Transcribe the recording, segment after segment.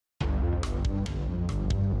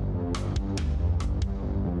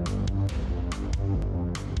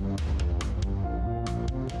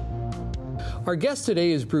Our guest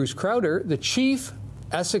today is Bruce Krauter, the Chief,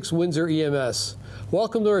 Essex-Windsor EMS.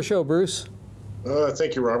 Welcome to our show, Bruce.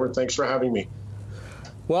 Thank you, Robert. Thanks for having me.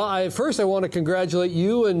 Well, first I want to congratulate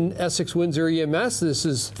you and Essex-Windsor EMS. This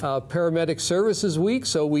is Paramedic Services Week,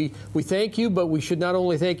 so we thank you, but we should not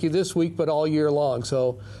only thank you this week, but all year long.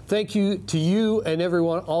 So thank you to you and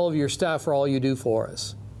everyone, all of your staff, for all you do for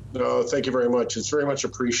us. Thank you very much. It's very much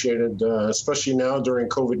appreciated, especially now during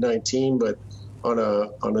COVID-19, but on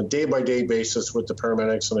a day-by-day basis with the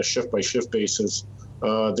paramedics, on a shift-by-shift basis,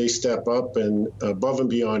 they step up and above and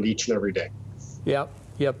beyond each and every day.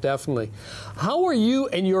 Yep, definitely. How are you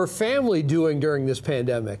and your family doing during this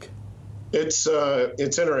pandemic? It's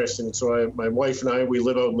interesting. So my wife and I, we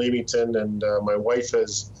live out in Leamington, and my wife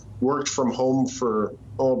has worked from home for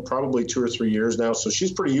probably 2 or 3 years now, so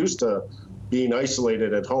she's pretty used to being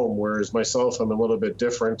isolated at home, whereas myself, I'm a little bit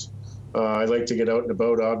different. I like to get out and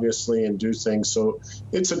about, obviously, and do things. So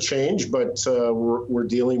it's a change, but we're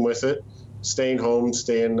dealing with it. Staying home,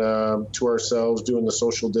 staying to ourselves, doing the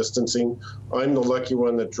social distancing. I'm the lucky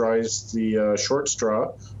one that drives the short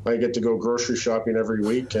straw. I get to go grocery shopping every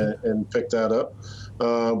week and pick that up.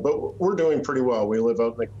 But we're doing pretty well. We live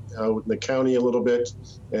out in the county a little bit,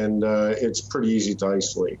 and it's pretty easy to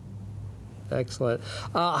isolate. Excellent.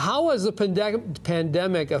 How has the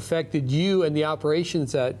pandemic affected you and the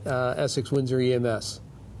operations at Essex-Windsor EMS?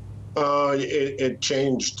 It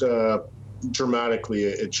changed dramatically.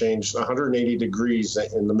 It changed 180 degrees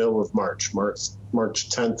in the middle of March. March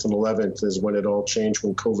 10th and 11th is when it all changed,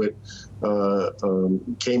 when COVID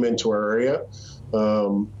came into our area.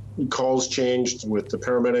 Calls changed with the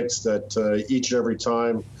paramedics that each and every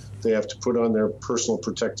time they have to put on their personal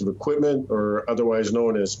protective equipment, or otherwise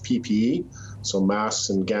known as PPE, so masks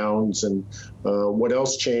and gowns. And what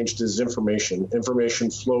else changed is information.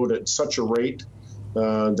 Information flowed at such a rate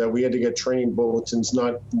that we had to get training bulletins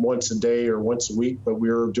not once a day or once a week, but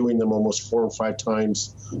we were doing them almost 4 or 5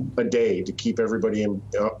 times a day to keep everybody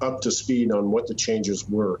up to speed on what the changes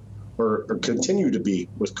were or continue to be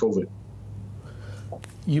with COVID.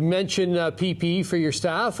 You mentioned PPE for your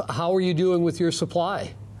staff. How are you doing with your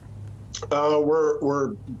supply? We're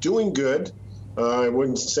doing good. I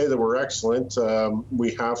wouldn't say that we're excellent.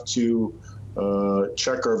 We have to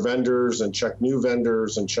check our vendors and check new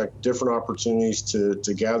vendors and check different opportunities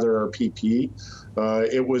to gather our PPE.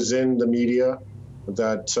 It was in the media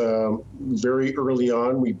that very early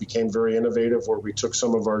on we became very innovative, where we took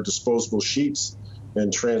some of our disposable sheets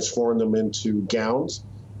and transformed them into gowns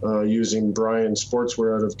using Brian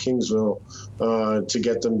Sportswear out of Kingsville to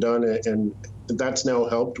get them done, and that's now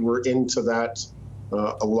helped. We're into that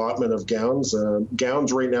allotment of gowns.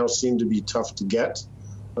 Gowns right now seem to be tough to get.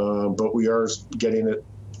 But we are getting it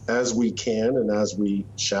as we can and as we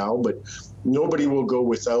shall. But nobody will go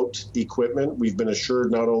without equipment. We've been assured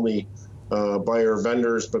not only by our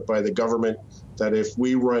vendors, but by the government, that if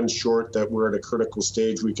we run short, that we're at a critical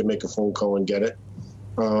stage, we can make a phone call and get it.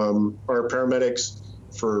 Our paramedics,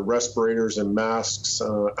 for respirators and masks,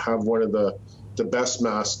 have one of the best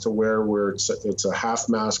masks to wear, where it's a half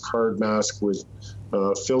mask, hard mask with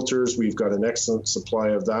filters. We've got an excellent supply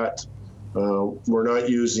of that. We're not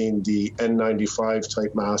using the N95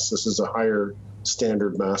 type mask. This is a higher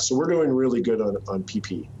standard mask. So we're doing really good on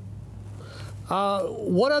PPE.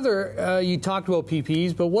 What other, you talked about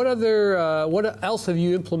PPEs, but what else have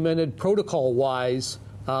you implemented protocol-wise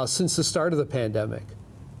since the start of the pandemic?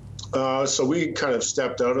 So we kind of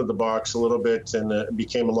stepped out of the box a little bit and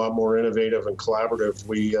became a lot more innovative and collaborative.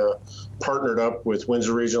 We partnered up with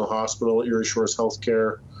Windsor Regional Hospital, Erie Shores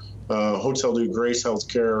Healthcare, Hotel Dieu Grace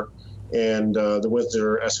Healthcare, and the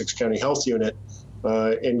Windsor Essex County Health Unit,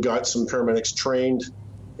 and got some paramedics trained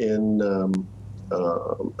in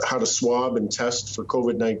how to swab and test for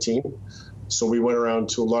COVID-19. So we went around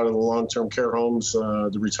to a lot of the long-term care homes,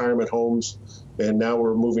 the retirement homes, and now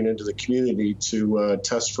we're moving into the community to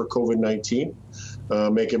test for COVID-19,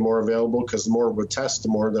 make it more available, because the more we test, the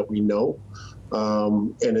more that we know.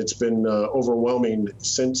 And it's been overwhelming.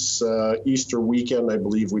 Since Easter weekend, I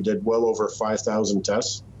believe we did well over 5,000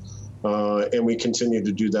 tests. And we continue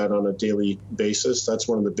to do that on a daily basis. That's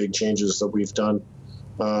one of the big changes that we've done.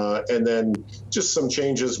 And then just some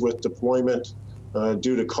changes with deployment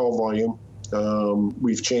due to call volume.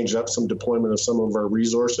 We've changed up some deployment of some of our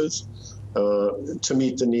resources to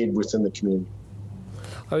meet the need within the community.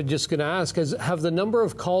 I was just going to ask, have the number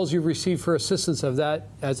of calls you've received for assistance, has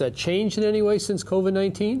that changed in any way since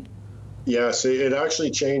COVID-19? Yes, it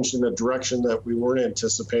actually changed in a direction that we weren't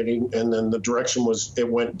anticipating, and then the direction was it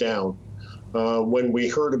went down. When we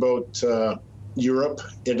heard about Europe,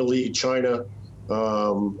 Italy, China,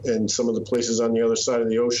 and some of the places on the other side of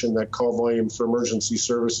the ocean, that call volume for emergency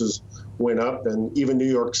services went up, and even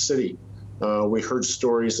New York City. We heard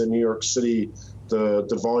stories in New York City,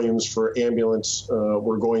 the volumes for ambulance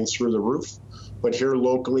were going through the roof. But here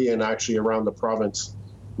locally and actually around the province,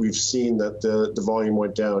 we've seen that the volume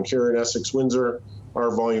went down. Here in Essex-Windsor,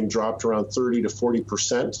 our volume dropped around 30 to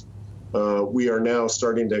 40%. We are now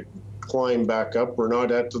starting to climb back up. We're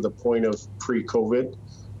not at to the point of pre-COVID,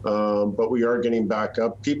 but we are getting back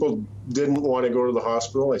up. People didn't want to go to the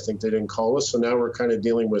hospital. I think they didn't call us. So now we're kind of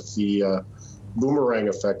dealing with the boomerang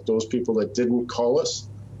effect. Those people that didn't call us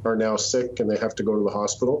are now sick and they have to go to the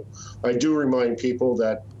hospital. I do remind people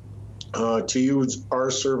that to use our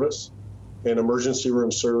service and emergency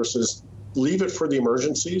room services, leave it for the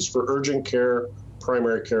emergencies. For urgent care,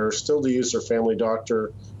 primary care, still to use their family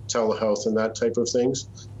doctor, telehealth, and that type of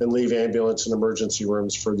things, and leave ambulance and emergency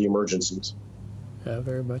rooms for the emergencies. Yeah,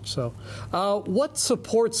 very much so. What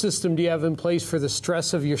support system do you have in place for the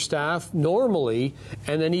stress of your staff normally,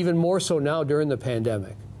 and then even more so now during the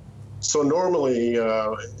pandemic? So normally,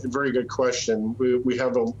 very good question. We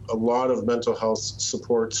have a lot of mental health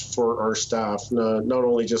supports for our staff, not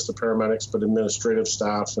only just the paramedics, but administrative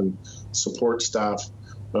staff and support staff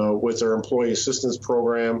with our employee assistance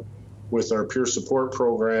program, with our peer support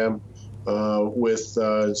program, with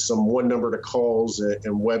some one number to calls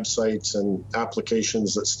and websites and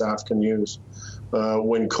applications that staff can use.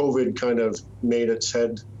 When COVID kind of made its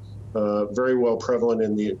head very well prevalent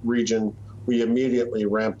in the region, we immediately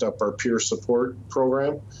ramped up our peer support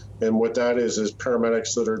program. And what that is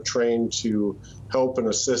paramedics that are trained to help and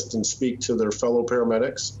assist and speak to their fellow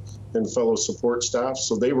paramedics and fellow support staff.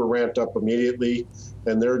 So they were ramped up immediately,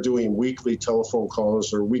 and they're doing weekly telephone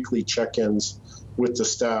calls or weekly check-ins with the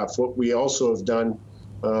staff. What we also have done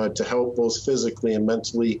to help both physically and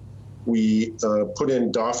mentally, we put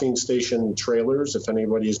in doffing station trailers. If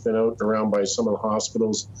anybody has been out and around by some of the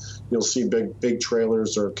hospitals, you'll see big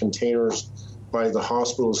trailers or containers by the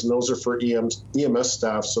hospitals, and those are for EMS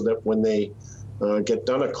staff, so that when they get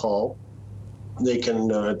done a call, they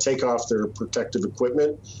can take off their protective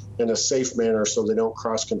equipment in a safe manner so they don't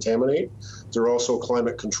cross-contaminate. They're also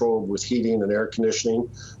climate controlled with heating and air conditioning.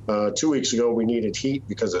 2 weeks ago, we needed heat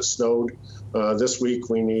because it snowed. This week,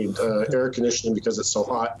 we need air conditioning because it's so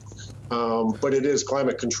hot. But it is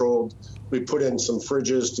climate controlled. We put in some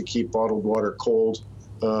fridges to keep bottled water cold.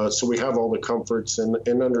 So we have all the comforts and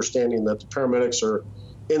understanding that the paramedics are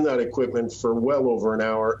in that equipment for well over an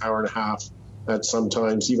hour, hour and a half, at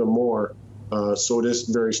sometimes even more. So it is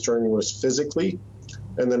very strenuous physically,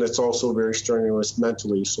 and then it's also very strenuous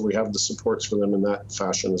mentally. So we have the supports for them in that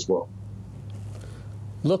fashion as well.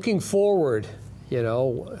 Looking forward,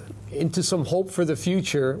 into some hope for the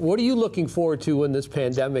future, what are you looking forward to when this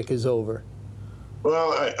pandemic is over?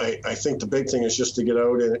 Well, I think the big thing is just to get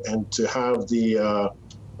out and to have the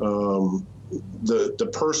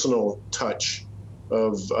personal touch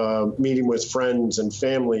of meeting with friends and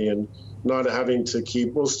family, and not having to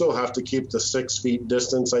we'll still have to keep the 6 feet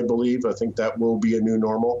distance, I believe. I think that will be a new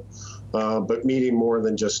normal, but meeting more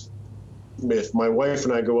than just, if my wife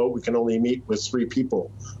and I go out, we can only meet with 3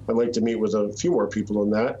 people. I'd like to meet with a few more people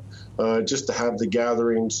than that, just to have the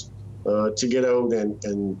gatherings, to get out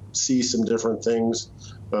and see some different things.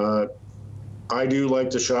 I do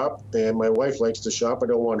like to shop, and my wife likes to shop. I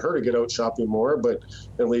don't want her to get out shopping more, but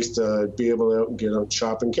at least be able to get out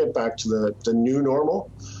shop and get back to the new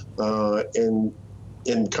normal, and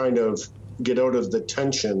kind of get out of the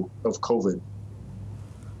tension of COVID.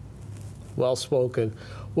 Well spoken.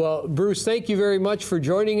 Well, Bruce, thank you very much for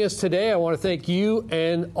joining us today. I want to thank you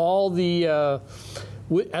and all the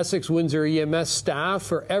Essex-Windsor EMS staff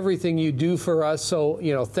for everything you do for us. So,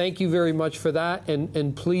 thank you very much for that,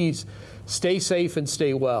 and please stay safe and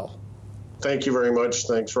stay well. Thank you very much.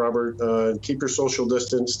 Thanks, Robert. Keep your social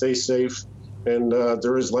distance, stay safe, and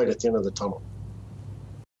there is light at the end of the tunnel.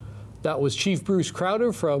 That was Chief Bruce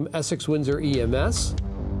Krauter from Essex-Windsor EMS.